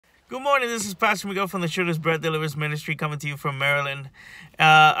Good morning, this is Pastor Miguel from the Shooter's Bread Delivers Ministry coming to you from Maryland.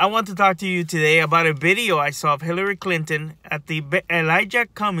 I want to talk to you today about a video I saw of Hillary Clinton at the Elijah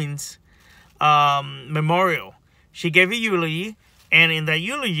Cummings memorial. She gave a eulogy, and in that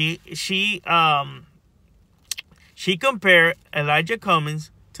eulogy, she compared Elijah Cummings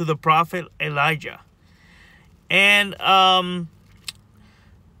to the prophet Elijah. And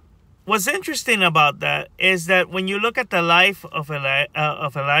what's interesting about that is that when you look at the life of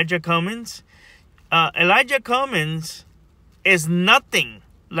Elijah Cummings, Elijah Cummings is nothing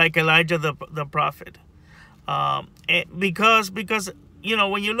like Elijah the prophet. Because you know,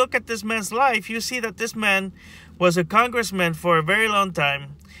 when you look at this man's life, you see that this man was a congressman for a very long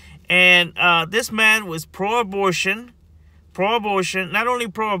time. And this man was pro-abortion, not only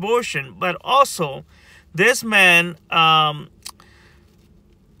pro-abortion, but also this man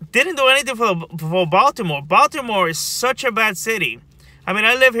didn't do anything for Baltimore. Baltimore is such a bad city. I mean,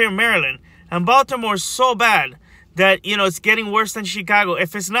 I live here in Maryland, and Baltimore is so bad that, you know, it's getting worse than Chicago,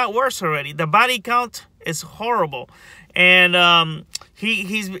 if it's not worse already. The body count is horrible. And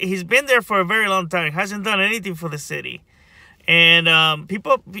he's been there for a very long time, hasn't done anything for the city. And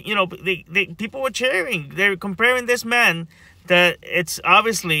people, you know, people were cheering. They're comparing this man, that it's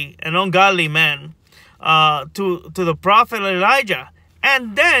obviously an ungodly man, to the prophet Elijah.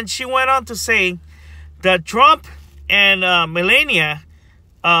 And then she went on to say that Trump and Millenia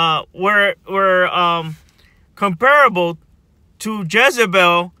were comparable to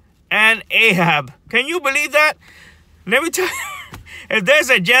Jezebel and Ahab. Can you believe that? Let me tell you, if there's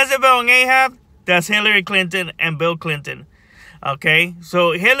a Jezebel and Ahab, that's Hillary Clinton and Bill Clinton. Okay,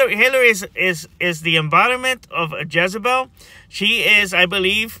 so Hillary is the embodiment of a Jezebel. She is, I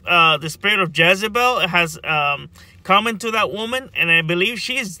believe, the spirit of Jezebel has come into that woman, and I believe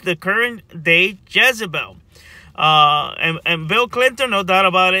she's the current day Jezebel. And Bill Clinton, no doubt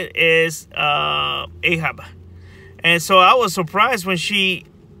about it, is Ahab. And so I was surprised when she,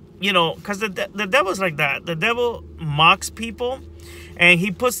 you know, because the devil's like that. The devil mocks people, and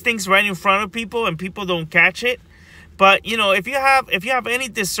he puts things right in front of people, and people don't catch it. But, you know, if you have any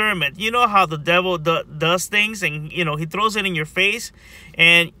discernment, you know how the devil does things, and, you know, he throws it in your face,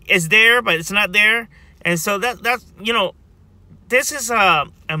 and it's there, but it's not there. And so that's, you know, this is a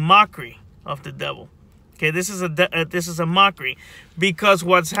mockery of the devil. Okay, this is a mockery, because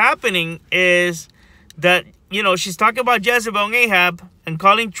what's happening is that, you know, she's talking about Jezebel and Ahab and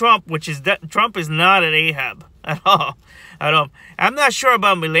calling Trump, which is that Trump is not an Ahab at all. I'm not sure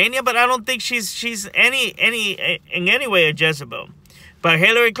about Millenia, but I don't think she's in any way a Jezebel. But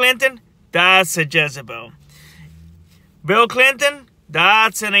Hillary Clinton, that's a Jezebel. Bill Clinton,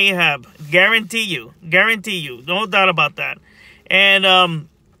 that's an Ahab. Guarantee you, no doubt about that. And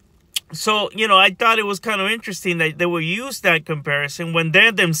so, you know, I thought it was kind of interesting that they will use that comparison when they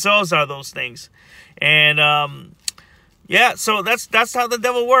themselves are those things. And yeah, so that's how the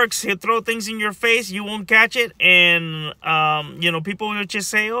devil works. He'll throw things in your face, you won't catch it, and you know, people will just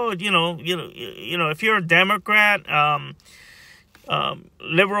say, oh, you know, if you're a Democrat,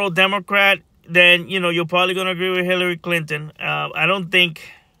 liberal Democrat, then, you know, you're probably gonna agree with Hillary Clinton. I don't think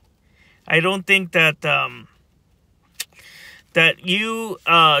that that you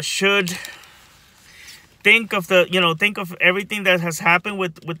should think of everything that has happened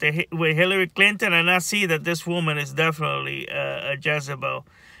with Hillary Clinton and not see that this woman is definitely a Jezebel,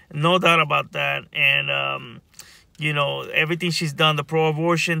 no doubt about that. And you know, everything she's done, the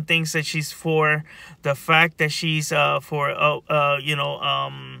pro-abortion things that she's for, the fact that she's for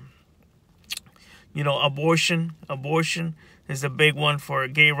abortion is a big one, for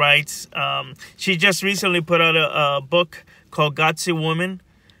gay rights. She just recently put out a book called Gutsy Woman.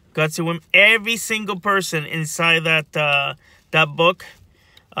 Every single person inside that book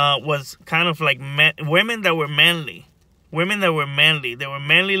was kind of like women that were manly. They were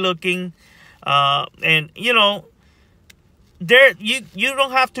manly looking, and, you know, you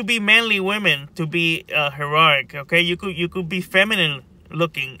don't have to be manly women to be heroic. Okay, you could be feminine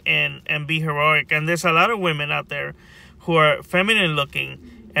looking and be heroic. And there's a lot of women out there who are feminine looking,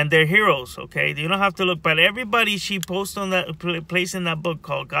 and they're heroes. Okay, you don't have to look. But everybody she posts on that place in that book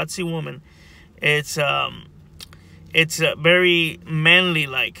called Gutsy Woman, it's very manly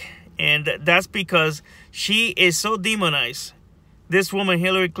like, and that's because she is so demonized. This woman,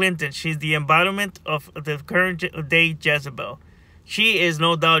 Hillary Clinton, she's the embodiment of the current day Jezebel. She is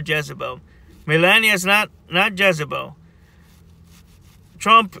no doubt Jezebel. Millenia is not Jezebel.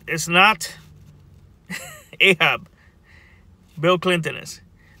 Trump is not Ahab. Bill Clinton is.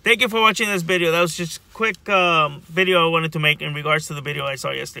 Thank you for watching this video. That was just a quick video I wanted to make in regards to the video I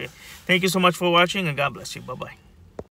saw yesterday. Thank you so much for watching, and God bless you. Bye-bye.